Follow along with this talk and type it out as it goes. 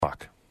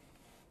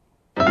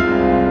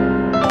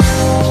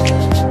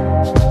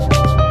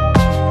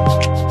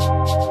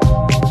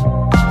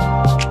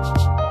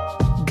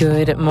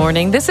Good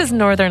morning. This is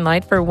Northern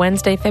Light for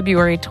Wednesday,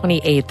 February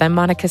 28th. I'm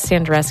Monica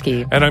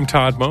Sandreski. And I'm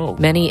Todd Moe.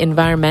 Many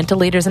environmental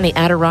leaders in the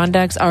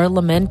Adirondacks are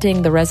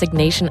lamenting the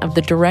resignation of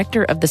the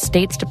director of the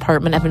state's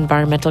Department of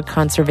Environmental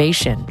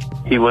Conservation.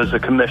 He was a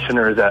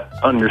commissioner that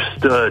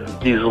understood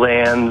these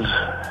lands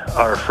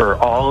are for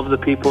all of the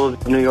people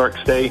of New York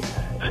State.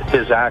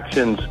 His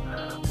actions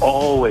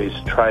always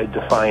tried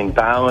to find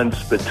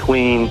balance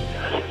between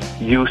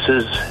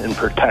uses and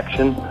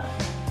protection.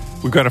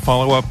 We've got a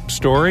follow-up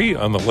story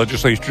on the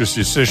legislature's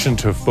decision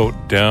to vote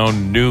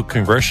down new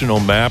congressional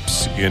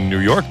maps in New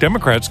York.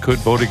 Democrats could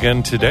vote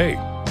again today.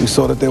 We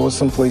saw that there were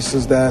some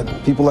places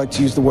that people like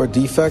to use the word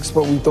defects,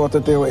 but we thought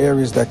that there were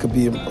areas that could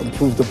be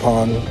improved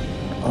upon,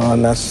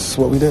 and that's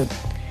what we did.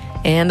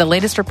 And the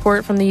latest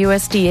report from the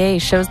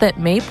USDA shows that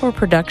maple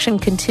production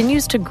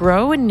continues to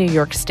grow in New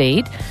York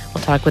State.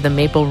 We'll talk with a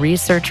maple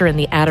researcher in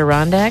the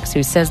Adirondacks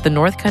who says the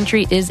North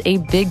Country is a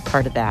big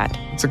part of that.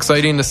 It's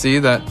exciting to see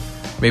that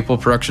maple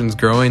production's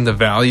growing. The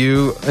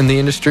value in the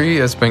industry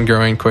has been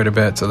growing quite a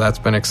bit, so that's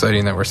been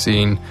exciting that we're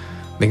seeing.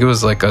 I think it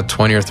was like a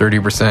 20 or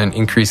 30%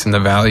 increase in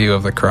the value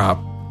of the crop.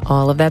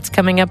 All of that's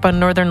coming up on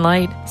Northern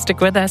Light.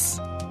 Stick with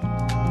us.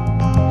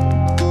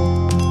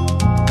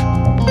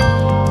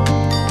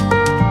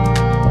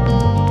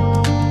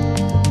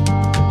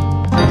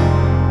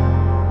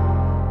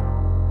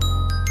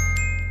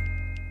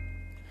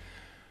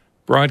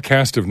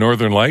 Broadcast of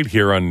Northern Light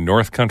here on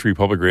North Country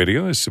Public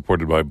Radio is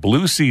supported by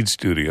Blue Seed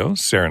Studios,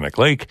 Saranac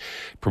Lake,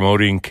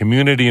 promoting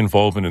community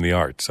involvement in the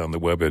arts on the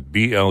web at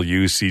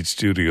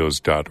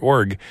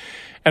bluseedstudios.org,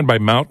 and by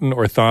Mountain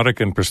Orthotic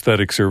and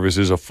Prosthetic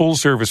Services, a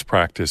full-service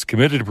practice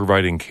committed to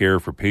providing care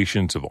for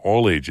patients of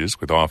all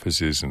ages with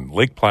offices in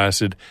Lake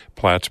Placid,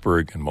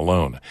 Plattsburgh, and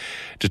Malone.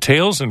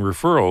 Details and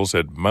referrals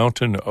at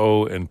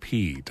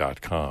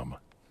mountainonp.com.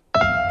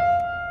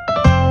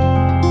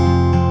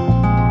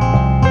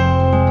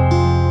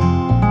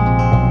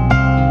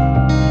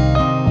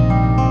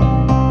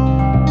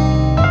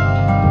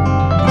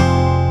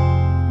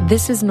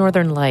 This is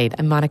Northern Light.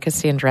 I'm Monica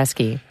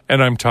Sandreski.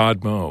 And I'm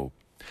Todd Moe.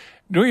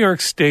 New York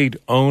State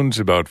owns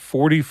about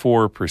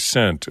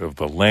 44% of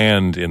the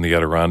land in the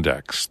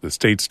Adirondacks. The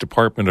state's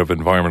Department of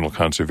Environmental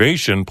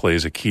Conservation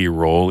plays a key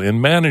role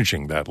in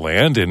managing that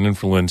land and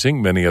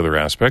influencing many other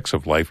aspects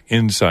of life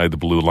inside the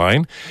Blue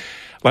Line.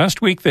 Last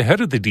week, the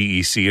head of the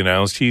DEC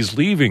announced he's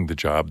leaving the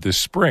job this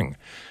spring.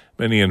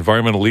 Many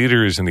environmental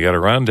leaders in the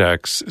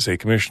Adirondacks say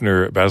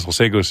Commissioner Basil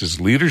Sagos'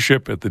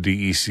 leadership at the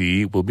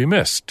DEC will be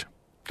missed.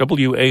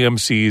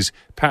 WAMC's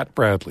Pat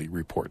Bradley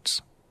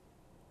reports.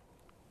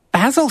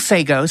 Basil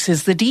Sagos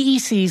is the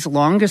DEC's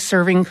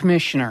longest-serving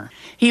commissioner.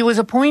 He was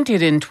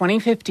appointed in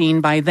 2015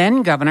 by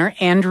then-Governor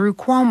Andrew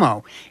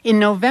Cuomo. In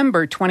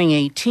November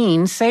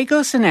 2018,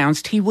 Sagos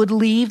announced he would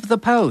leave the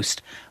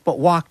post, but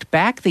walked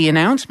back the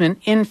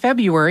announcement in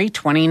February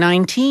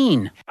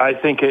 2019. I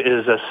think it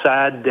is a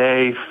sad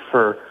day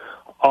for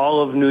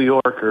all of New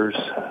Yorkers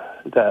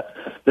that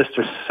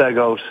Mr.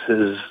 Sagos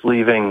is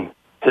leaving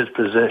his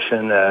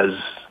position as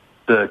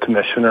the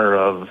commissioner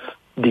of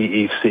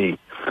DEC,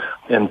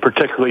 and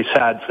particularly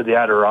sad for the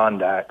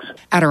Adirondacks.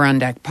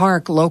 Adirondack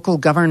Park Local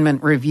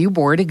Government Review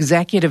Board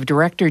Executive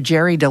Director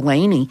Jerry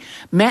Delaney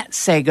met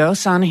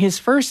Sagos on his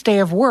first day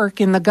of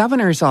work in the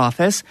governor's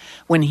office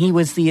when he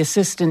was the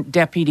Assistant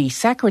Deputy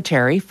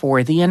Secretary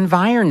for the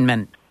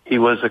Environment. He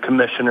was a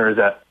commissioner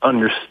that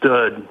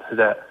understood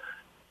that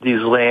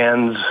these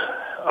lands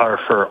are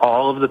for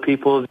all of the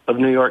people of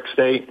New York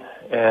State,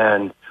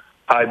 and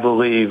I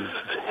believe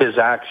his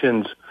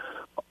actions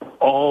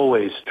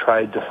always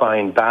tried to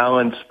find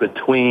balance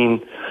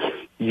between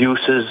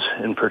uses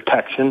and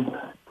protection.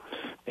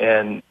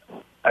 And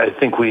I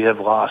think we have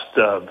lost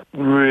a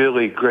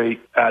really great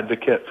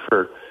advocate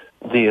for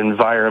the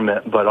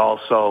environment, but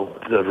also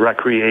the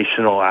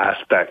recreational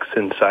aspects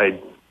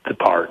inside the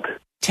park.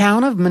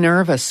 Town of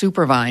Minerva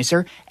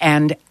supervisor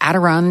and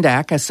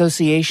Adirondack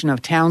Association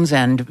of Towns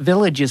and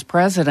Villages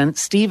president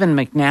Stephen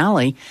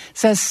McNally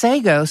says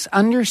Sagos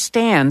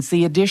understands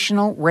the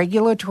additional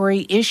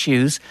regulatory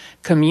issues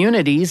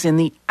communities in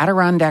the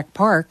Adirondack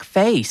Park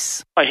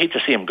face. I hate to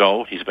see him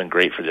go. He's been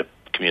great for the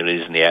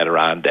communities in the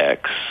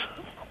Adirondacks.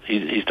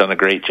 He's done a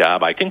great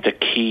job. I think the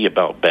key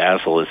about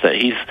Basil is that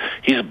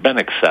he's been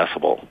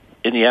accessible.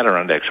 In the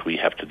Adirondacks, we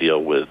have to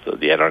deal with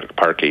the Adirondack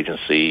Park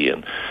Agency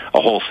and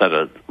a whole set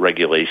of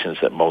regulations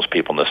that most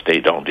people in the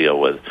state don't deal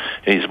with.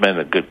 And he's been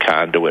a good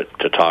conduit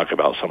to talk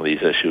about some of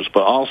these issues.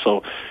 But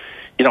also,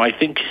 I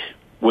think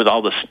with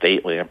all the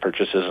state land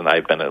purchases, and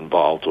I've been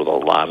involved with a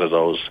lot of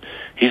those,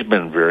 he's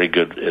been very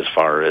good as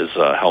far as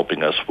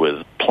helping us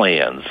with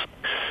plans.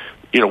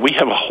 We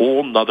have a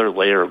whole nother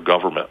layer of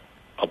government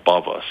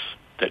above us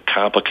that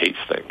complicates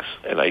things.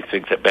 And I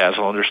think that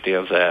Basil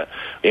understands that.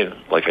 And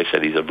like I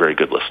said, he's a very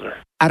good listener.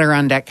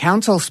 Adirondack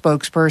Council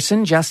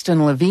spokesperson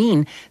Justin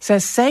Levine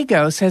says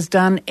Sagos has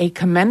done a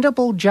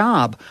commendable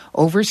job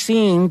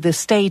overseeing the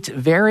state's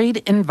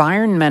varied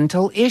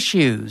environmental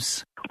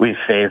issues. We've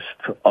faced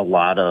a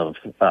lot of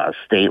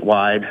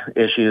statewide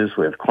issues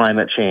with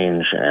climate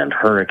change and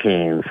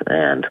hurricanes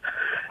and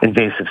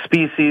invasive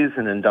species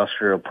and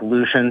industrial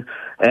pollution.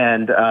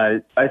 And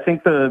I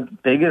think the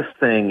biggest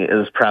thing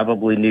is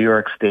probably New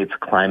York State's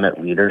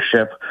climate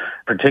leadership,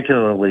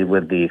 particularly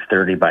with the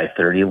 30 by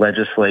 30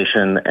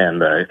 legislation and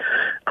the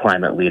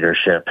Climate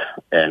Leadership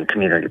and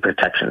Community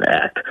Protection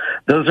Act.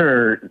 Those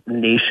are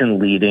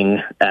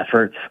nation-leading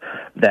efforts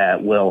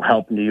that will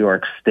help New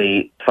York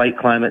State fight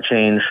climate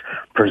change,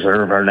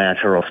 preserve our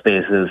natural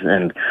spaces,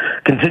 and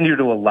continue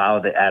to allow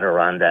the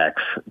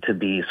Adirondacks to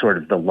be sort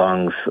of the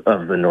lungs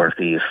of the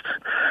Northeast.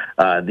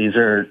 These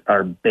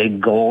are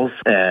big goals,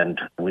 and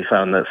we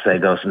found that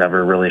Sagos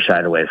never really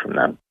shied away from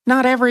them.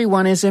 Not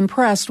everyone is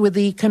impressed with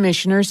the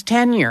commissioner's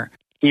tenure.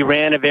 He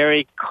ran a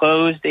very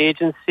closed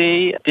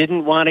agency,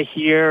 didn't want to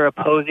hear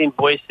opposing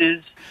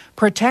voices.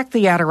 Protect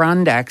the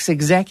Adirondacks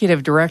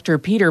Executive Director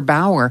Peter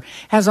Bauer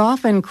has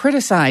often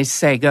criticized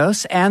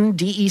Sagos and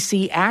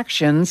DEC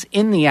actions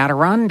in the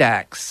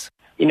Adirondacks.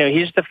 You know,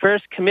 he's the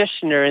first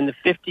commissioner in the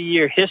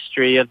 50-year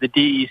history of the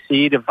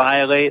DEC to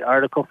violate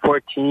Article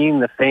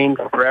 14, the famed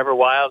Forever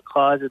Wild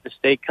Clause of the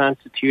state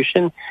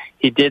constitution.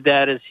 He did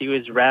that as he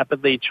was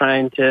rapidly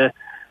trying to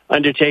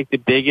undertake the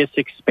biggest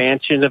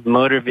expansion of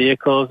motor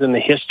vehicles in the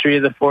history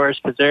of the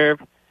Forest Preserve.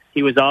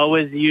 He was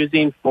always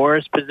using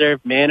Forest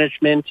Preserve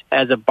management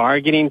as a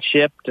bargaining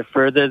chip to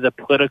further the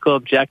political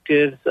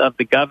objectives of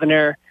the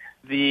governor.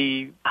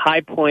 The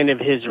high point of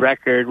his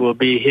record will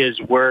be his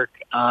work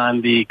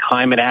on the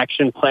Climate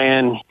Action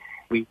Plan.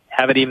 We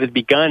haven't even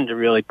begun to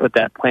really put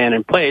that plan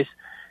in place,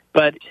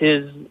 but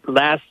his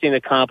lasting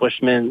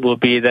accomplishment will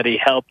be that he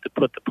helped to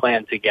put the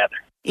plan together.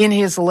 In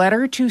his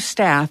letter to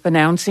staff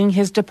announcing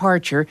his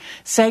departure,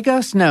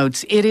 Sagos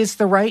notes it is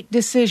the right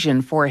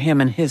decision for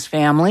him and his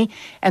family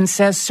and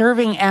says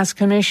serving as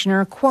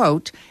commissioner,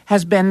 quote,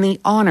 has been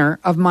the honor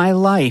of my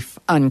life,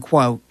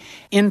 unquote.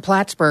 In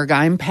Plattsburgh,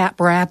 I'm Pat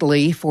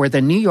Bradley for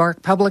the New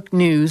York Public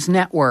News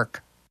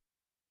Network.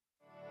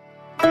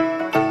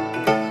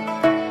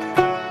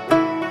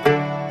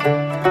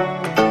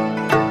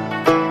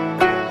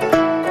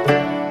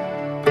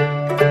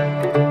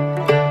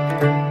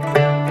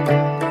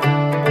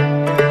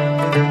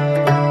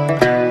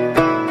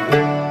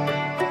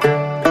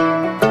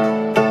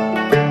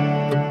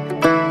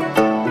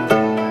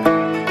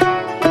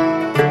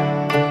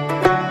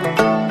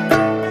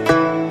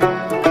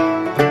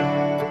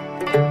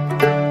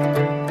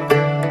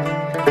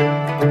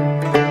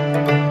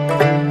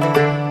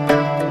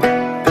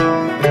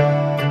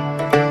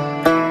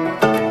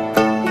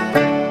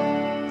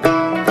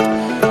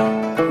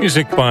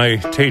 Music by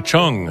Tae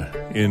Chung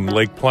in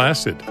Lake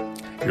Placid.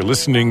 You're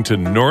listening to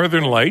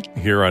Northern Light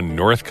here on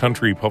North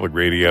Country Public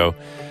Radio.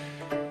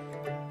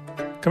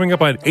 Coming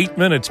up at 8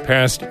 minutes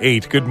past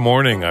 8. Good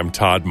morning. I'm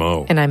Todd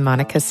Moe. And I'm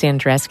Monica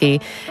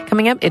Sandreski.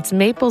 Coming up, it's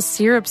maple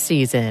syrup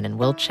season, and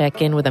we'll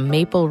check in with a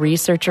maple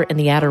researcher in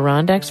the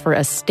Adirondacks for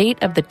a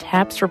State of the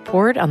Taps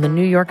report on the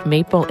New York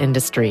maple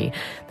industry.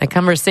 The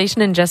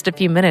conversation in just a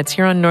few minutes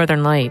here on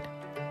Northern Light.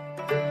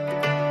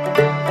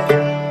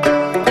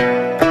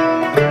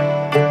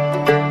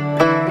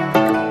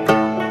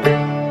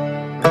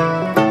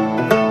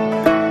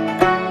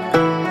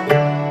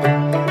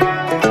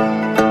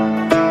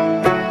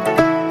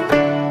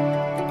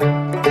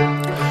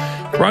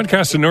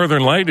 Broadcast of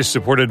Northern Light is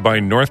supported by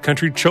North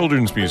Country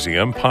Children's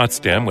Museum,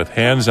 Potsdam, with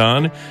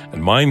hands-on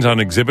and minds-on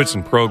exhibits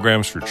and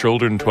programs for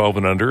children 12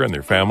 and under and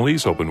their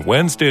families, open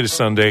Wednesday to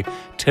Sunday,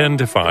 10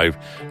 to 5,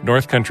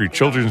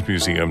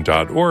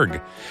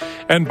 northcountrychildrensmuseum.org.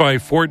 And by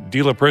Fort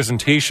de la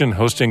Presentation,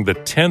 hosting the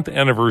 10th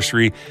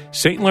anniversary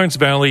St. Lawrence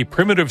Valley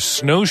Primitive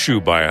Snowshoe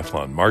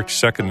Biathlon, March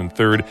 2nd and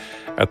 3rd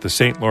at the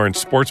St. Lawrence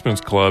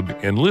Sportsman's Club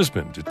in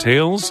Lisbon.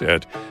 Details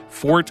at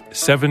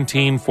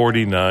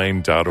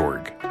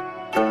fort1749.org.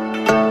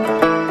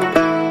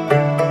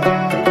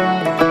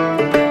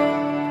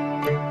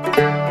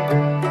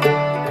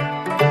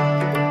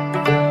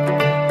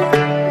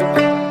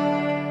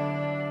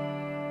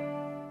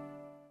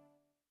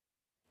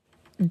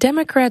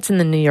 Democrats in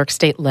the New York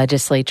State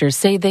legislature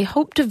say they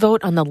hope to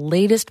vote on the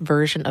latest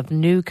version of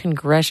new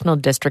congressional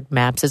district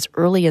maps as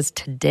early as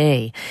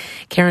today.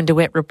 Karen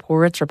DeWitt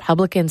reports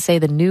Republicans say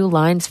the new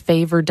lines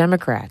favor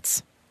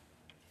Democrats.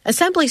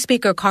 Assembly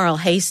Speaker Carl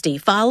Heastie,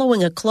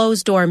 following a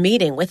closed-door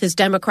meeting with his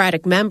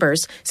Democratic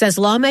members, says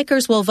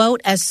lawmakers will vote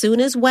as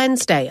soon as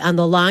Wednesday on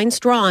the lines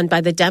drawn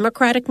by the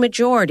Democratic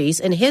majorities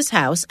in his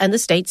House and the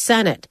state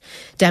Senate.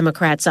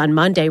 Democrats on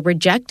Monday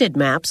rejected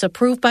maps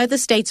approved by the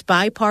state's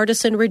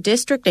bipartisan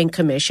redistricting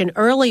commission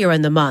earlier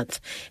in the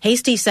month.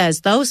 Heastie says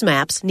those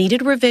maps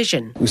needed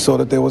revision. We saw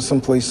that there were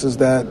some places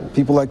that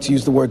people like to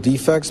use the word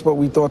defects, but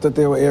we thought that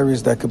there were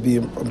areas that could be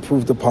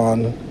improved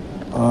upon.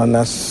 And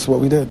that's what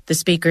we did. The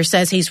speaker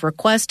says he's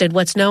requested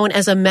what's known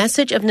as a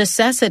message of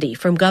necessity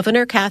from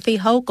Governor Kathy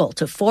Hochul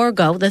to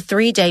forego the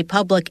 3-day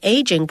public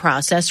aging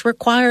process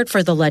required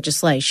for the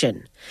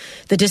legislation.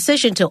 The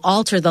decision to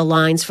alter the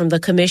lines from the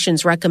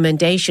commission's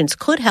recommendations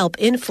could help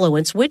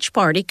influence which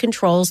party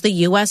controls the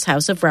U.S.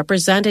 House of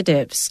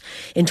Representatives.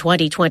 In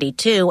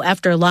 2022,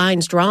 after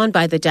lines drawn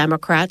by the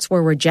Democrats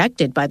were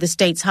rejected by the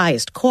state's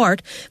highest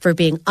court for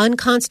being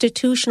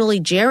unconstitutionally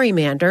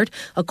gerrymandered,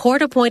 a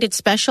court-appointed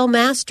special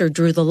master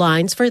drew the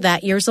lines for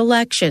that year's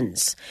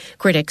elections.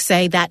 Critics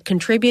say that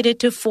contributed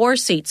to 4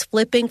 seats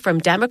flipping from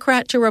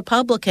Democrat to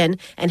Republican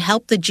and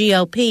helped the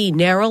GOP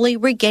narrowly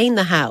regain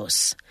the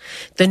House.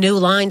 The new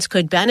lines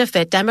could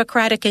benefit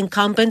Democratic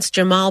incumbents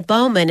Jamal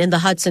Bowman in the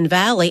Hudson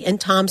Valley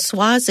and Tom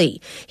Suozzi.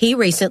 He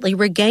recently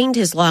regained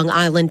his Long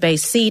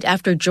Island-based seat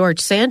after George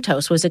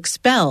Santos was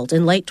expelled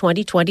in late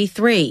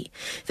 2023.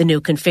 The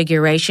new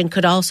configuration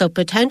could also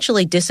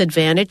potentially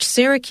disadvantage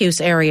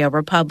Syracuse area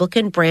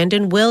Republican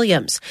Brandon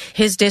Williams.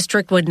 His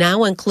district would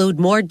now include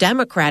more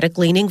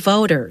Democratic-leaning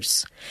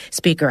voters.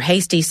 Speaker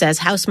Hastie says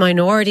House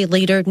Minority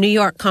Leader New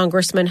York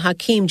Congressman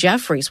Hakeem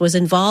Jeffries was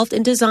involved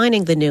in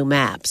designing the new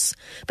maps.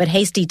 But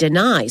Hastie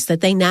denies that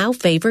they now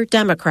favor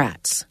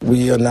Democrats.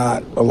 We are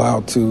not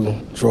allowed to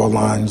draw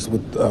lines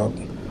with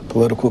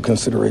political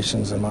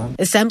considerations in mind.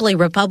 Assembly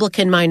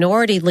Republican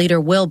Minority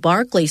Leader Will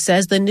Barkley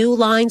says the new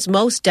lines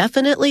most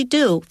definitely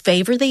do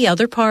favor the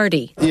other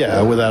party.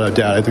 Yeah, without a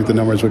doubt. I think the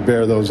numbers would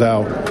bear those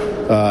out.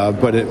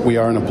 But we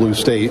are in a blue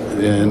state,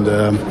 and,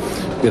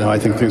 I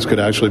think things could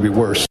actually be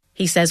worse.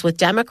 He says with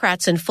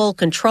Democrats in full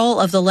control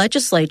of the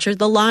legislature,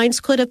 the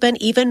lines could have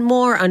been even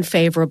more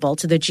unfavorable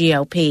to the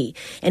GOP,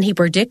 and he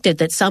predicted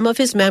that some of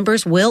his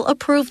members will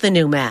approve the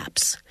new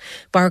maps.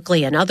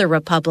 Barkley and other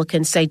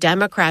Republicans say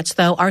Democrats,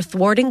 though, are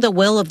thwarting the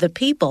will of the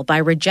people by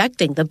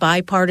rejecting the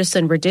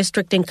Bipartisan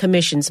Redistricting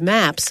Commission's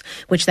maps,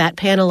 which that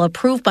panel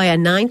approved by a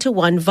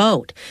 9-1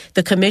 vote.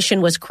 The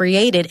commission was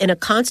created in a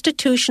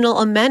constitutional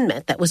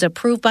amendment that was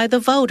approved by the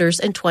voters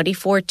in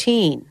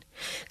 2014.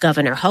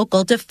 Governor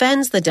Hochul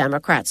defends the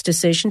Democrats'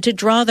 decision to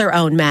draw their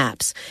own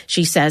maps.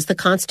 She says the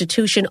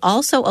Constitution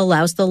also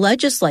allows the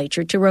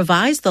legislature to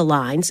revise the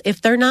lines if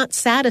they're not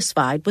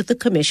satisfied with the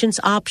commission's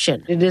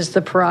option. It is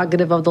the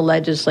prerogative of the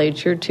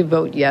legislature to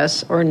vote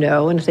yes or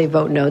no, and if they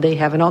vote no, they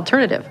have an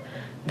alternative.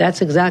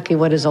 That's exactly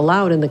what is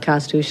allowed in the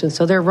Constitution,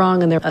 so they're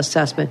wrong in their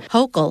assessment.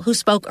 Hochul, who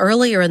spoke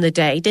earlier in the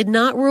day, did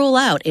not rule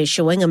out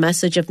issuing a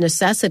message of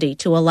necessity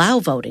to allow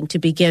voting to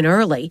begin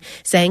early,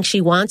 saying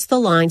she wants the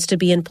lines to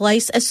be in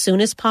place as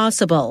soon as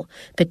possible.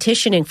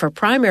 Petitioning for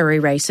primary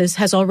races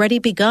has already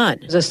begun.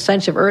 There's a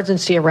sense of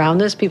urgency around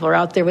this. People are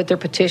out there with their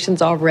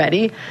petitions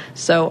already,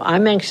 so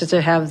I'm anxious to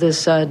have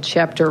this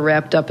chapter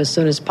wrapped up as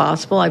soon as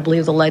possible. I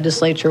believe the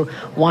legislature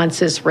wants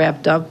this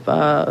wrapped up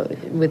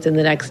within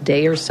the next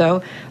day or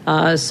so.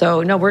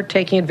 No, we're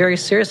taking it very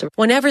seriously.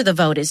 Whenever the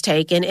vote is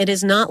taken, it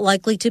is not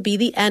likely to be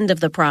the end of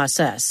the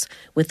process.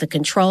 With the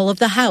control of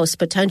the House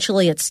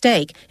potentially at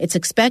stake, it's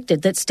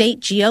expected that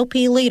state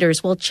GOP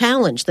leaders will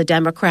challenge the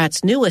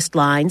Democrats' newest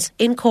lines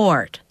in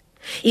court.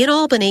 In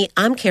Albany,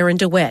 I'm Karen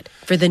DeWitt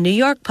for the New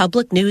York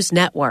Public News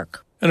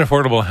Network. An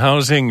affordable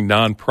housing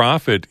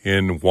nonprofit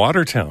in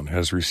Watertown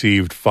has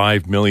received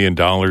 $5 million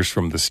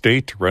from the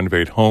state to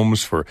renovate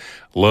homes for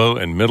low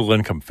and middle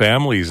income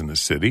families in the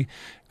city.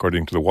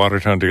 According to the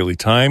Watertown Daily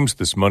Times,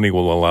 this money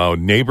will allow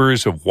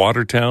neighbors of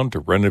Watertown to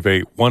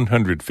renovate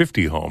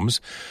 150 homes.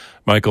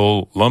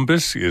 Michael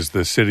Lumbus is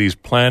the city's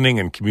planning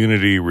and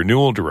community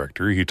renewal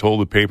director. He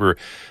told the paper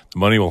the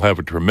money will have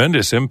a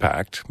tremendous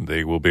impact.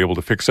 They will be able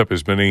to fix up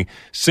as many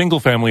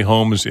single-family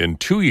homes in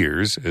 2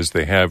 years as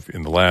they have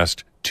in the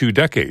last 2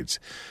 decades.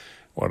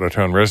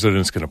 Watertown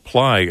residents can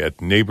apply at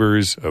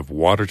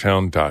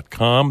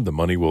neighborsofwatertown.com. The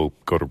money will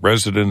go to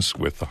residents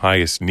with the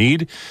highest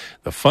need.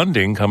 The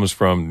funding comes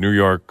from New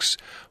York's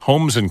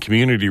Homes and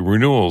Community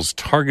Renewal's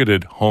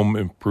Targeted Home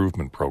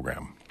Improvement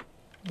Program.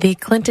 The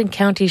Clinton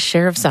County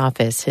Sheriff's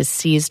Office has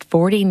seized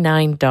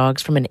 49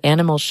 dogs from an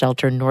animal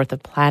shelter north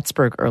of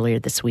Plattsburgh earlier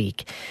this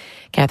week.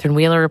 Catherine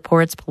Wheeler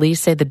reports police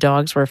say the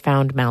dogs were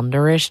found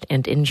malnourished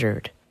and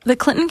injured. The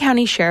Clinton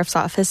County Sheriff's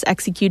Office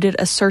executed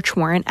a search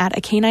warrant at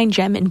a canine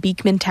gym in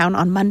Beekmantown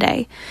on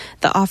Monday.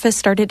 The office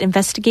started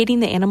investigating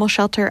the animal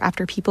shelter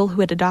after people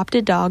who had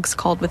adopted dogs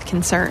called with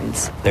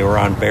concerns. They were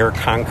on bare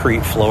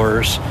concrete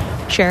floors.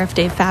 Sheriff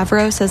Dave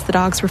Favreau says the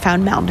dogs were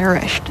found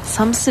malnourished,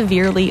 some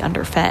severely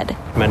underfed.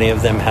 Many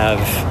of them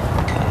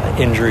have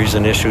injuries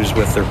and issues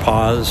with their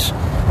paws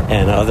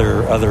and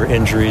other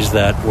injuries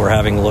that we're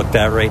having looked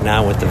at right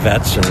now with the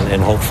vets,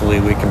 and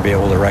hopefully we can be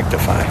able to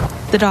rectify.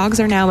 The dogs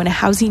are now in a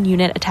housing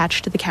unit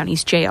attached to the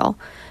county's jail.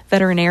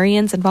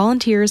 Veterinarians and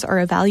volunteers are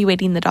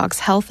evaluating the dogs'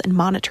 health and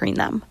monitoring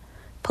them.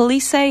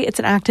 Police say it's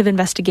an active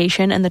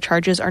investigation and the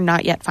charges are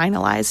not yet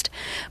finalized.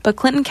 But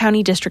Clinton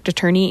County District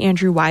Attorney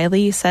Andrew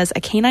Wiley says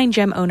a canine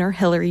gym owner,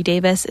 Hillary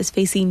Davis, is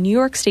facing New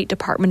York State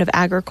Department of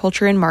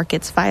Agriculture and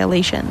Markets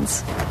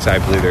violations. So I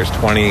believe there's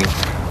 20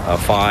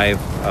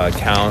 5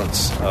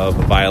 counts of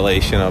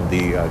violation of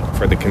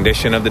for the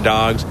condition of the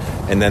dogs,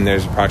 and then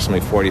there's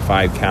approximately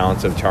 45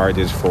 counts of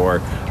charges for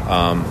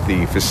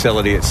the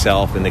facility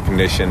itself and the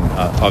condition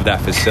of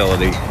that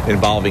facility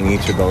involving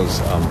each of those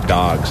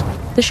dogs.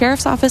 The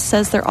sheriff's office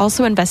says they're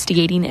also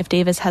investigating if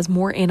Davis has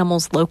more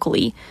animals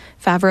locally.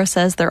 Favreau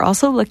says they're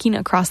also looking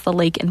across the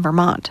lake in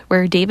Vermont,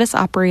 where Davis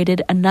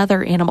operated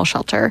another animal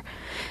shelter.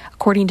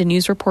 According to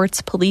news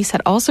reports, police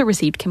had also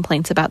received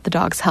complaints about the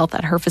dog's health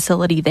at her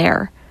facility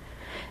there.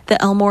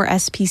 The Elmore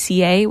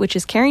SPCA, which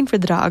is caring for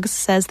the dogs,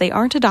 says they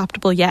aren't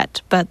adoptable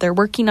yet, but they're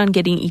working on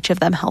getting each of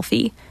them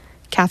healthy.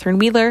 Catherine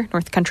Wheeler,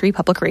 North Country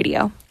Public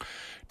Radio.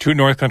 2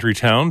 North Country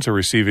towns are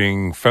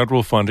receiving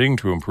federal funding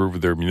to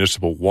improve their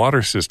municipal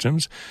water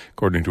systems.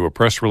 According to a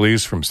press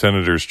release from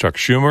Senators Chuck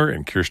Schumer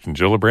and Kirsten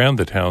Gillibrand,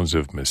 the towns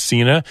of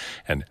Messina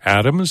and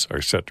Adams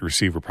are set to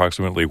receive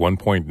approximately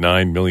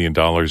 $1.9 million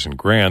in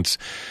grants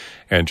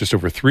and just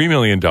over $3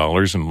 million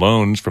in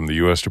loans from the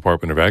U.S.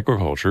 Department of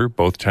Agriculture.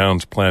 Both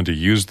towns plan to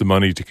use the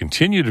money to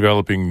continue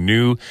developing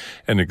new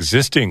and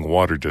existing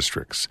water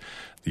districts.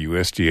 The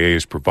USDA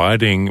is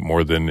providing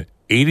more than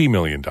 $80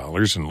 million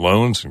in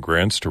loans and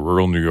grants to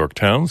rural New York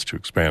towns to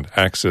expand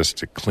access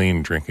to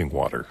clean drinking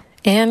water.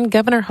 And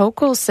Governor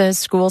Hochul says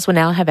schools will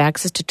now have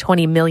access to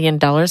 $20 million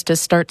to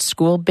start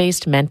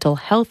school-based mental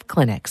health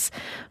clinics.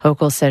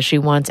 Hochul says she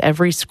wants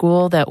every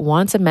school that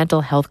wants a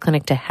mental health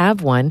clinic to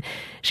have one.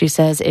 She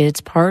says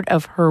it's part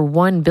of her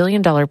 $1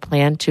 billion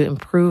plan to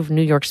improve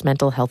New York's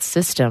mental health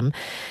system.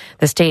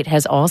 The state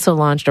has also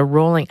launched a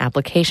rolling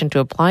application to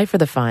apply for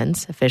the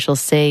funds. Officials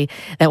say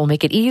that will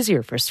make it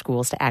easier for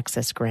schools to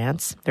access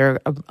grants. There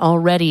are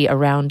already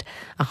around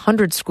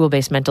 100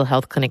 school-based mental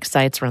health clinic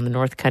sites around the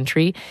North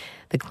Country.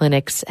 The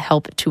clinics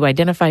help to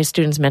identify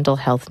students' mental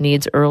health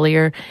needs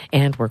earlier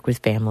and work with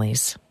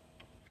families.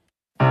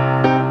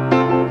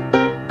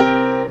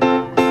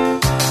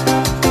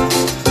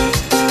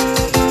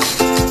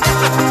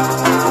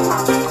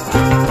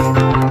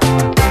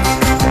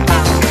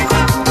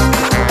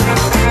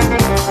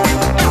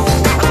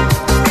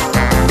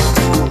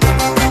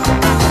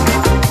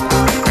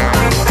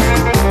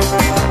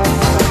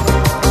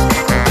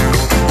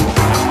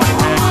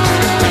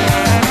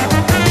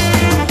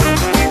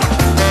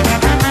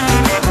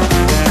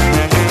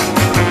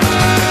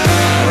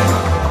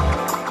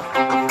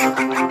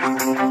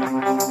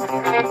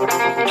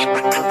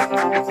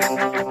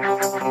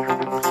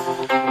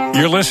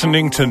 You're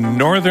listening to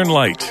Northern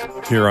Light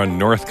here on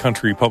North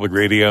Country Public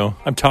Radio.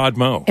 I'm Todd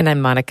Moe. And I'm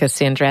Monica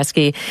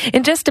Sandreski.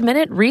 In just a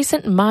minute,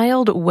 recent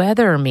mild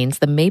weather means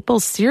the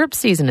maple syrup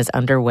season is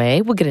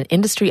underway. We'll get an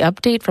industry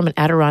update from an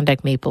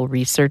Adirondack maple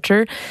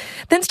researcher.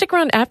 Then stick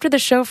around after the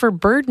show for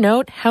Bird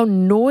Note, how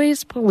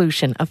noise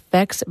pollution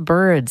affects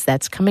birds.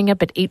 That's coming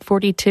up at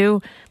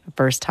 8:42.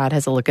 First, Todd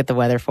has a look at the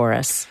weather for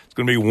us. It's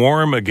going to be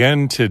warm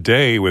again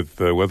today with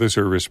the Weather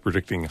Service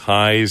predicting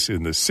highs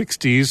in the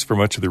 60s for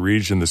much of the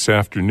region this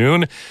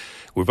afternoon.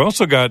 We've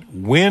also got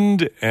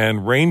wind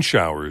and rain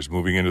showers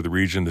moving into the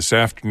region this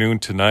afternoon,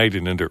 tonight,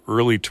 and into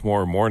early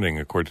tomorrow morning,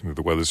 according to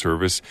the Weather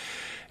Service.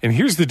 And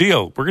here's the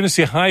deal. We're going to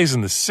see highs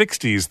in the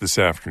 60s this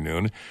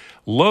afternoon,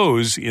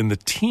 lows in the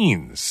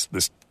teens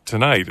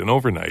tonight and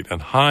overnight, and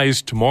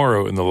highs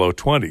tomorrow in the low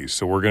 20s.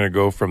 So we're going to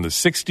go from the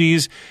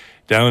 60s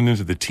down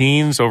into the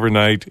teens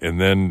overnight,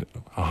 and then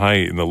a high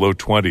in the low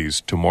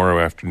 20s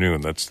tomorrow afternoon.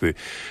 That's the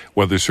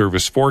Weather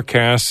Service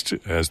forecast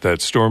as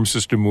that storm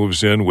system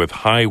moves in with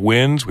high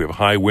winds. We have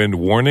high wind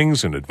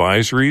warnings and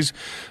advisories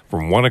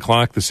from 1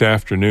 o'clock this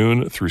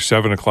afternoon through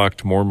 7 o'clock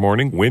tomorrow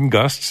morning. Wind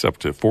gusts up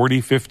to 40,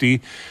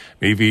 50,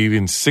 maybe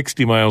even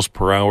 60 miles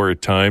per hour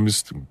at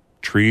times.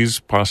 Trees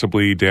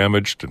possibly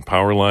damaged and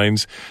power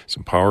lines.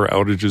 Some power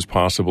outages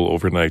possible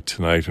overnight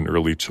tonight and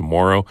early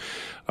tomorrow.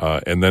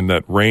 And then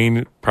that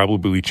rain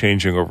probably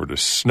changing over to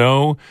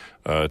snow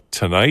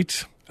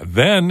tonight.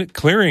 Then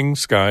clearing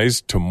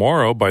skies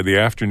tomorrow by the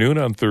afternoon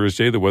on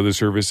Thursday. The Weather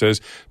Service says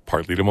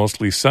partly to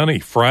mostly sunny.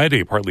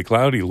 Friday, partly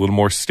cloudy, a little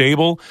more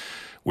stable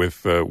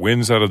with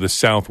winds out of the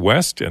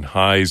southwest and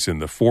highs in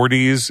the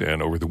 40s.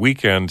 And over the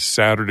weekend,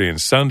 Saturday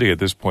and Sunday at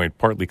this point,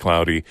 partly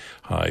cloudy,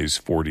 highs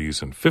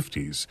 40s and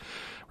 50s.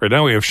 Right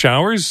now we have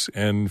showers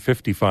and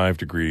 55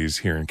 degrees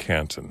here in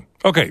Canton.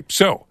 Okay,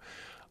 so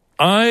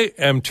I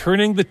am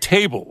turning the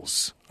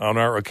tables on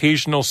our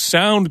occasional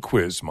sound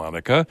quiz,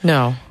 Monica.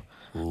 No.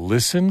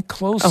 Listen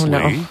closely. Oh,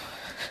 no.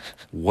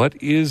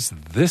 What is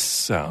this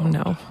sound?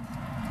 Oh, no.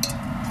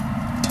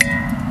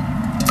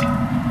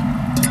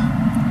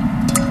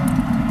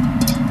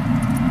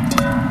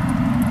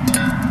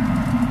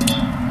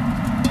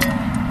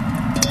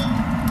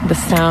 The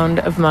sound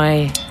of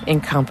my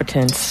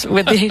incompetence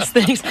with these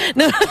things.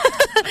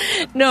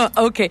 No,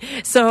 okay.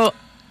 So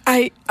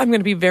I'm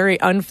going to be very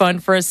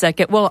unfun for a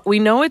second. Well, we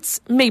know it's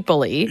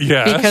mapley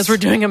because we're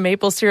doing a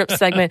maple syrup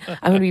segment.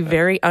 I'm going to be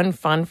very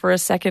unfun for a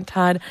second,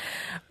 Todd.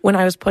 When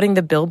I was putting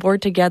the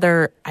billboard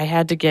together, I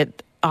had to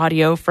get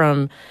audio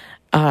from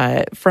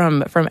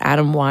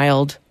Adam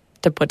Wild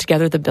to put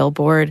together the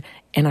billboard,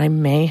 and I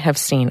may have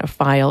seen a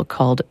file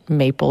called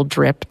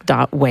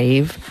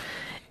mapledrip.wave.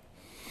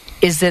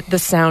 Is it the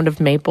sound of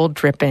maple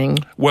dripping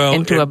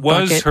into a bucket? Well,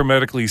 it was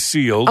hermetically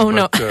sealed. Oh,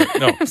 but,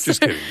 no,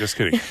 just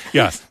kidding.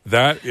 Yeah,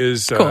 that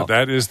is cool.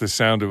 That is the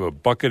sound of a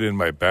bucket in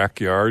my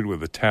backyard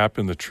with a tap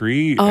in the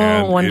tree. Oh,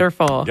 and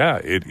wonderful.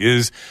 It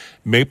is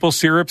maple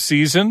syrup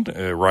season,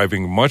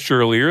 arriving much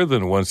earlier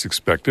than once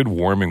expected.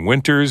 Warming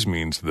winters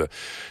means the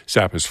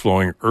sap is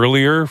flowing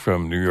earlier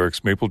from New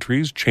York's maple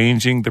trees,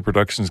 changing the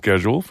production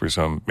schedule for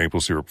some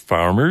maple syrup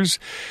farmers.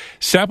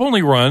 Sap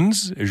only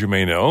runs, as you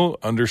may know,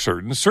 under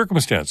certain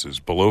circumstances.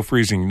 Below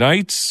freezing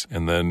nights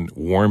and then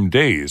warm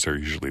days are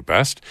usually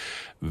best.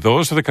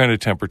 Those are the kind of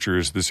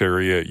temperatures this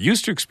area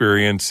used to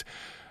experience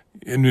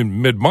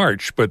in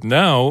mid-March, but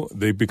now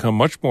they've become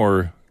much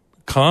more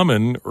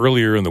common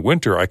earlier in the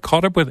winter. I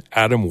caught up with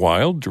Adam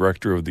Wild,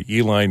 director of the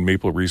Eline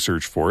Maple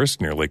Research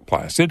Forest near Lake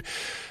Placid,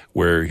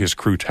 where his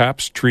crew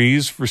taps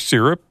trees for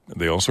syrup.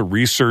 They also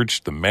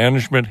researched the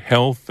management,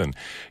 health, and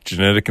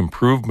genetic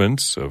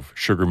improvements of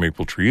sugar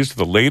maple trees.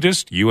 The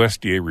latest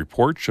USDA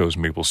report shows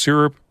maple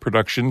syrup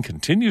production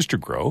continues to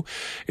grow.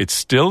 It's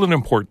still an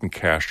important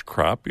cash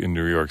crop in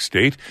New York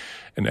State.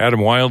 And Adam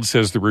Wild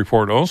says the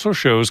report also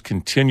shows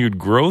continued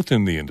growth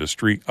in the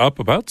industry, up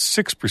about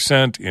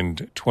 6% in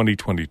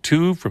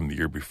 2022 from the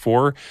year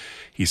before.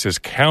 He says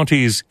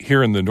counties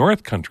here in the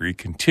North Country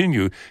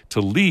continue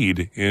to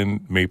lead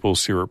in maple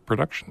syrup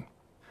production.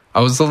 I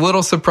was a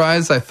little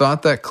surprised. I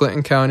thought that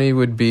Clinton County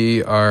would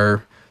be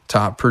our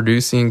top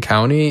producing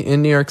county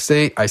in New York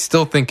State. I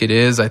still think it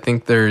is. I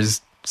think there's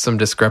some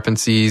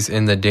discrepancies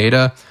in the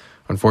data,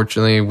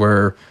 unfortunately,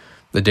 where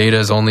the data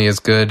is only as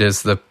good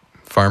as the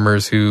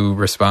farmers who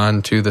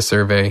respond to the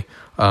survey.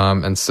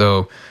 And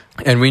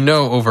we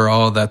know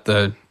overall that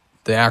the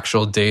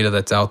actual data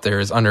that's out there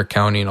is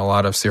undercounting a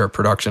lot of syrup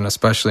production,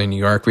 especially in New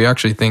York. We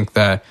actually think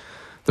that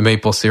the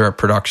maple syrup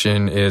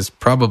production is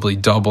probably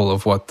double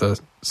of what the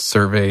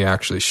survey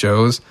actually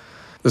shows.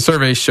 The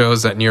survey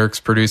shows that New York's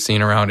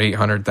producing around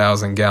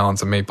 800,000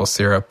 gallons of maple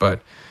syrup,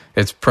 but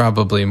it's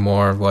probably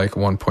more like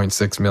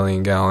 1.6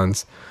 million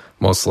gallons,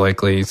 most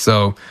likely.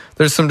 So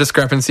there's some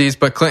discrepancies,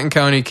 but Clinton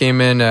County came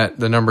in at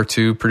the number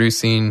 2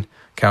 producing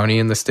county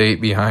in the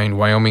state, behind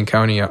Wyoming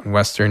County out in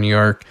western New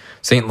York.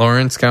 St.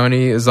 Lawrence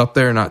County is up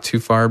there, not too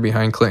far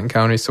behind Clinton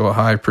County, so a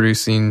high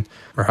production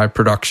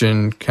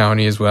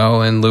county as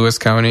well. And Lewis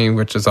County,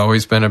 which has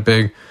always been a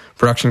big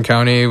production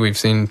county. We've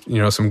seen,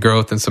 some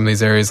growth in some of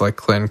these areas like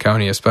Clinton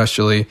County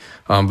especially,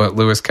 but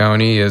Lewis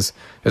County is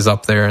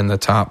up there in the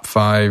top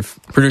 5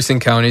 producing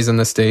counties in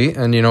the state.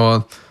 And,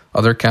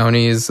 other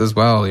counties as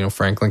well,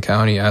 Franklin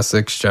County,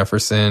 Essex,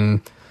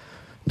 Jefferson,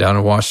 down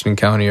in Washington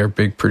County are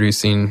big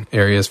producing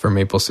areas for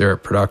maple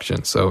syrup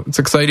production. So it's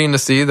exciting to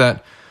see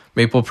that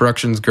maple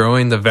production is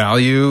growing. The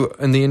value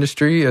in the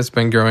industry has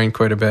been growing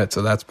quite a bit.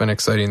 So that's been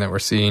exciting that we're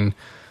seeing,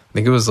 I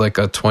think it was like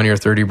a 20 or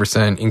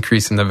 30%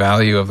 increase in the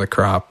value of the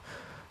crop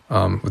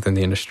within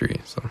the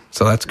industry.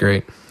 So that's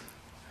great.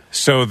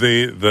 So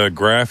the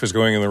graph is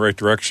going in the right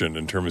direction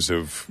in terms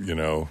of,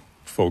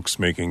 folks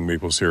making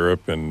maple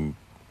syrup, and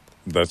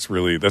that's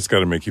got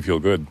to make you feel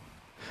good.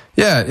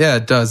 Yeah,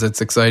 it does.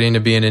 It's exciting to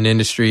be in an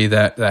industry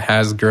that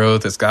has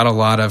growth. It's got a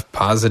lot of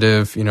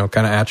positive, kind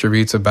of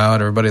attributes about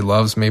it. Everybody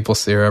loves maple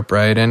syrup,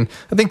 right? And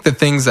I think the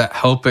things that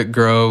help it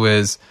grow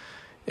is,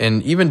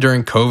 and even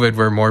during COVID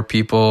where more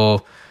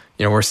people,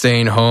 were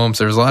staying home,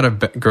 so there's a lot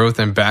of growth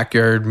in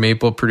backyard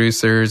maple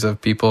producers,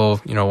 of people,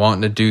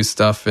 wanting to do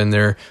stuff in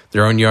their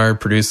own yard,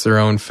 produce their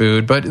own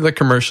food. But the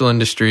commercial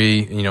industry,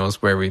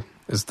 is where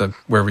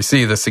we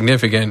see the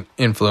significant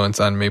influence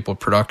on maple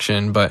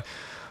production. But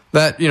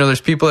that,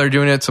 there's people that are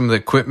doing it, some of the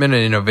equipment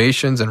and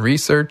innovations and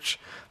research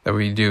that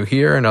we do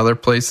here and other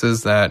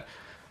places that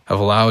have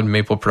allowed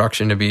maple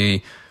production to be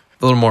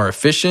a little more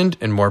efficient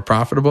and more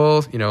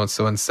profitable.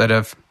 So instead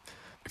of,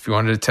 if you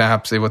wanted to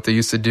tap, say what they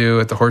used to do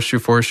at the Horseshoe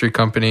Forestry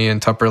Company in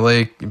Tupper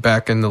Lake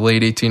back in the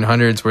late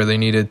 1800s, where they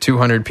needed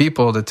 200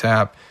 people to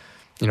tap,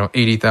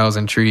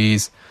 80,000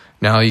 trees.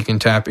 Now you can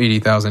tap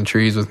 80,000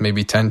 trees with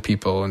maybe 10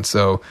 people. And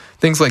so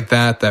things like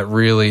that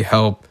really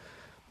help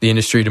the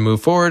industry to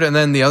move forward. And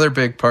then the other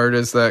big part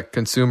is that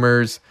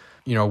consumers,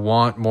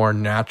 want more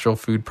natural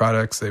food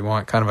products. They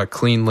want kind of a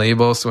clean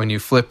label. So when you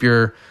flip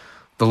the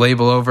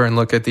label over and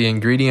look at the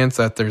ingredients,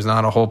 that there's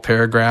not a whole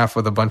paragraph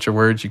with a bunch of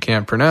words you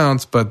can't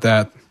pronounce, but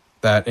that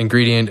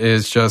ingredient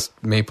is just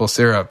maple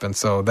syrup. And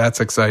so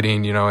that's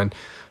exciting, and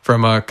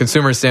from a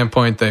consumer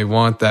standpoint, they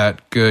want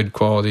that good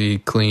quality,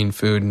 clean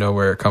food, know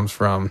where it comes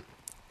from.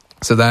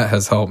 So that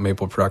has helped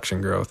maple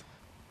production growth.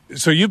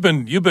 So you've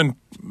been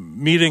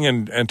meeting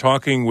and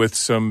talking with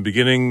some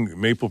beginning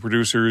maple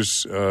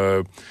producers,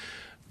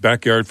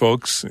 backyard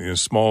folks,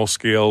 small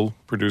scale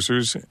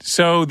producers.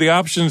 So the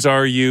options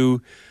are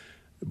you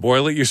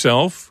boil it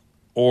yourself,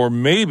 or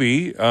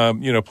maybe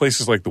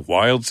places like the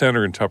Wild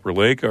Center in Tupper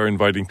Lake are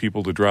inviting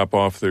people to drop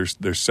off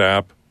their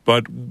sap.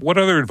 But what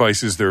other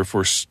advice is there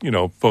for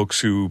folks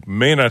who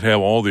may not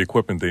have all the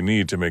equipment they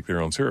need to make their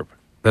own syrup?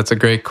 That's a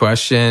great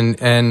question,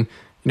 and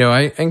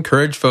I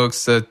encourage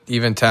folks to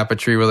even tap a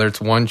tree, whether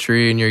it's one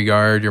tree in your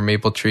yard, your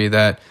maple tree,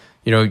 that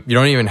you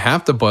don't even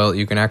have to boil it.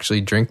 You can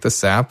actually drink the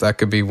sap. That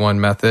could be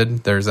one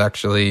method. There's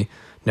actually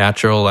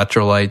natural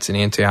electrolytes and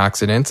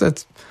antioxidants.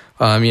 That's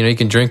you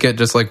can drink it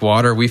just like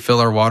water. We fill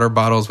our water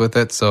bottles with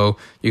it, so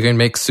you can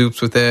make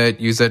soups with it,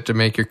 use it to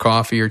make your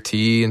coffee or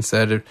tea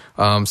instead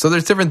of. So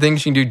there's different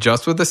things you can do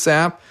just with the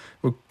sap.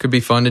 It could be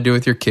fun to do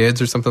with your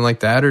kids or something like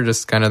that, or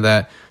just kind of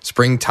that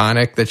spring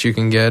tonic that you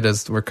can get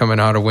as we're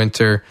coming out of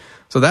winter.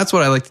 So that's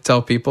what I like to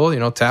tell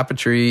people, tap a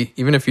tree,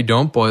 even if you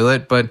don't boil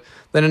it. But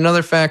then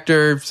another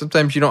factor,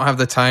 sometimes you don't have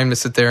the time to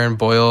sit there and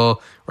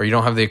boil, or you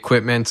don't have the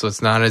equipment, so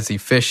it's not as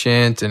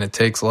efficient and it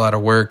takes a lot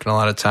of work and a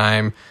lot of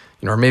time.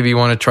 Or maybe you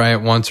want to try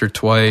it once or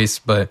twice,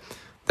 but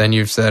then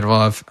you've said,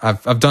 well,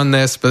 I've done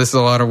this, but this is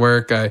a lot of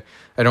work. I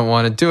don't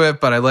want to do it,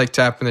 but I like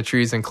tapping the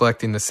trees and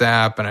collecting the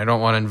sap, and I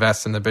don't want to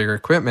invest in the bigger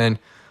equipment.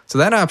 So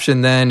that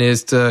option then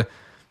is to,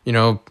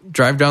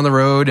 drive down the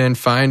road and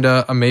find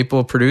a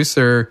maple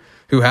producer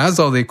who has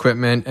all the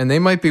equipment, and they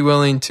might be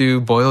willing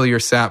to boil your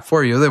sap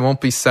for you. They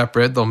won't be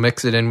separate. They'll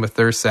mix it in with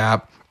their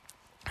sap,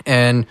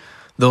 and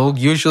they'll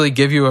usually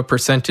give you a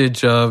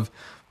percentage of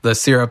the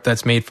syrup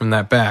that's made from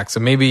that back. So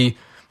maybe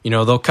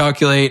they'll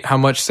calculate how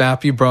much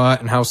sap you brought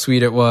and how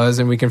sweet it was,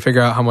 and we can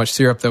figure out how much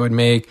syrup that would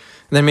make.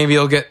 And then maybe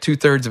you'll get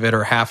 2/3 of it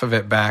or half of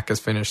it back as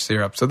finished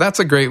syrup. So that's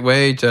a great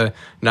way to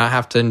not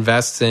have to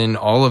invest in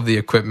all of the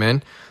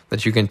equipment,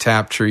 that you can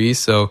tap trees.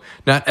 So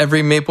not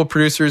every maple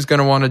producer is going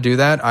to want to do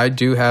that. I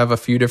do have a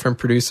few different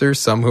producers,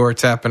 some who are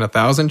tapping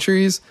 1,000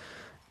 trees,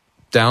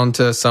 down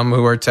to some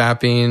who are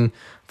tapping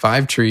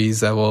 5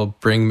 trees that will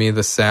bring me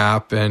the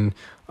sap. And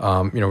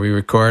we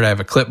record. I have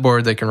a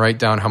clipboard. They can write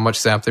down how much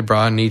sap they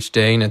brought in each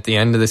day. And at the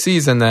end of the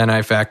season, then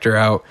I factor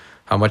out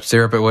how much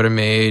syrup it would have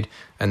made.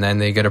 And then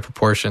they get a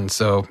proportion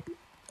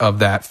of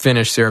that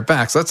finished syrup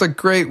back. So that's a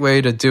great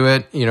way to do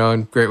it,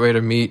 and great way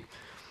to meet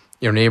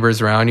your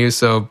neighbors around you.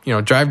 So,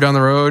 drive down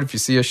the road. If you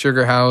see a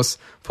sugar house,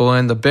 pull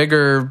in. The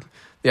bigger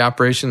the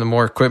operation, the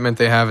more equipment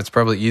they have, it's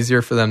probably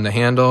easier for them to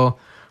handle.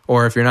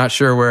 Or if you're not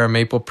sure where a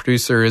maple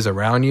producer is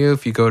around you,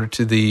 if you go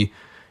to the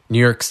New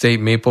York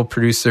State Maple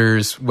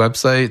Producers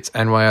website, it's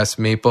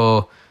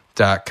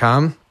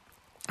nysmaple.com,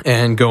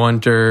 and go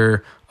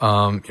under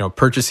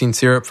purchasing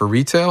syrup for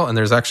retail, and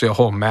there's actually a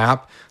whole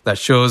map that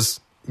shows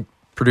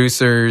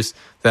producers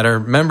that are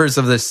members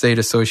of the state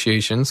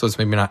association. So it's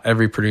maybe not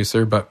every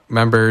producer, but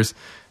members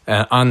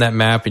on that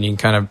map, and you can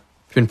kind of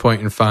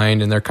pinpoint and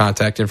find, and their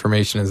contact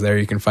information is there.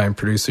 You can find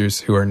producers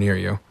who are near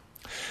you.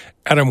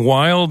 Adam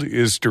Wild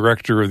is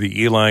director of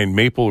the Eline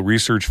Maple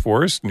Research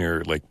Forest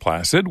near Lake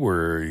Placid,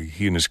 where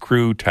he and his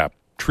crew tap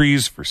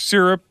trees for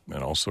syrup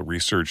and also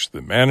research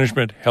the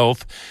management,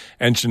 health,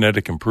 and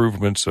genetic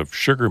improvements of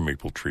sugar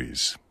maple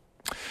trees.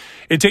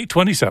 It's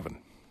 8:27.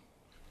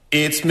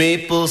 It's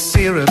maple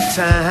syrup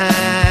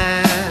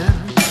time.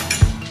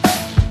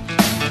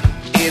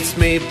 It's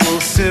maple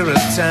syrup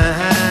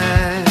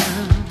time.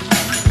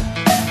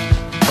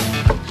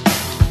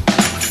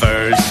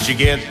 First you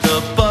get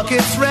the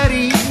buckets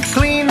ready,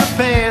 clean the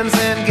pans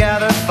and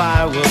gather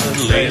firewood.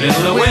 Late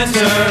in the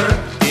winter,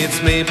 it's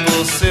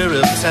maple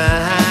syrup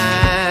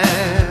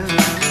time.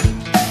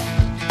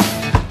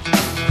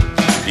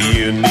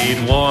 You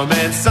need warm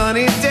and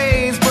sunny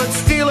days, but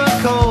still a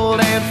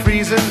cold and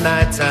freezing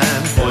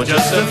nighttime. For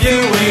just a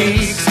few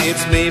weeks,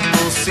 it's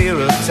maple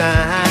syrup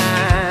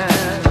time.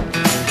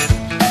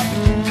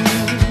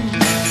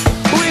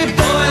 We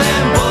boil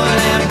and boil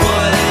and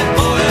boil and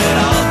boil it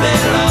all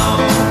day long,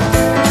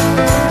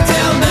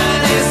 till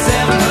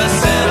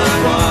 97% of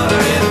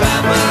water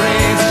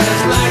evaporates,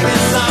 just like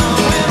this song.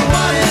 When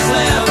what is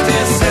left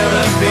is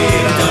syrupy,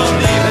 don't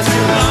leave it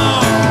too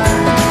long.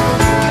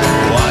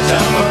 Watch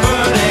out for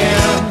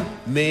burning.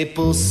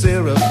 Maple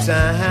syrup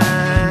time.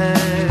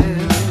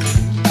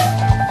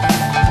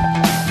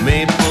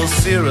 Maple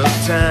syrup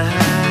time.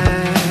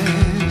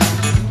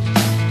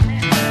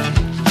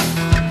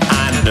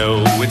 I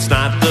know it's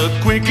not the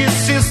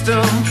quickest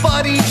system,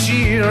 but each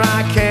year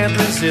I can't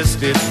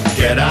resist it.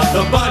 Get out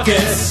the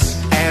buckets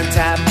and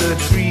tap the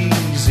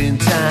trees in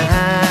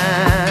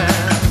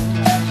time.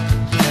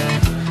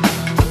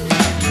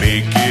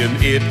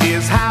 Making it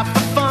is half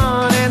the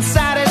fun and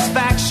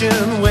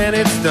satisfaction when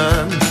it's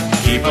done.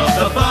 Keep up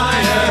the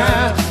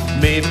fire.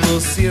 Maple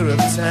syrup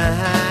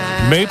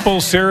time. Maple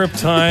syrup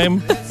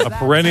time, a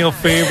perennial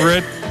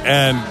favorite,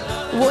 and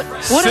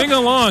sing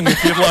along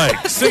if you'd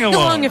like. Sing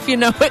along if you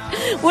know it.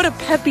 What a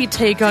peppy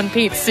take on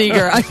Pete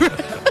Seeger.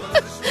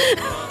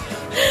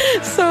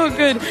 So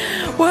good.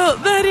 Well,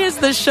 that is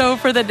the show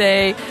for the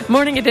day.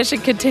 Morning Edition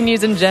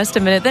continues in just a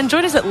minute. Then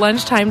join us at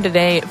lunchtime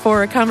today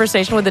for a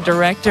conversation with the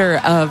director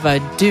of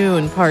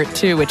Dune Part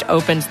 2, which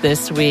opens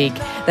this week.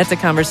 That's a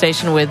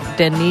conversation with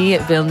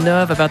Denis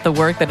Villeneuve about the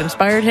work that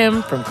inspired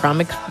him, from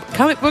comic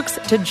books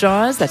to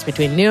Jaws. That's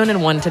between noon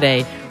and 1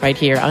 today, right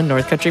here on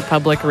North Country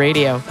Public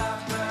Radio.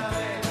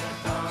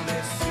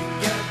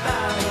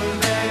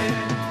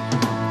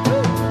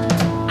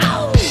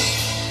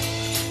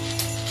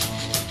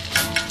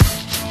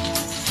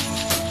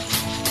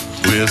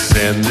 We'll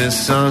send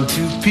this song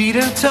to Peter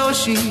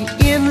Toshi.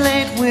 In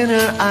late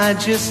winter, I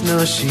just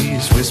know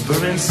she's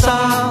whispering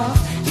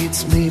soft.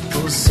 It's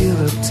maple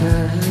syrup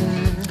time.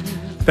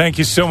 Thank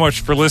you so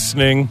much for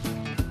listening.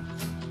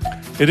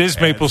 It is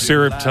maple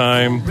syrup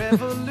time.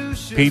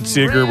 Pete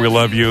Seeger, we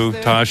love you.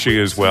 Tashi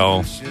as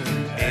well.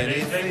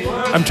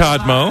 I'm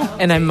Todd Moe.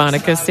 And I'm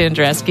Monica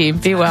Sandreski.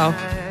 Be well.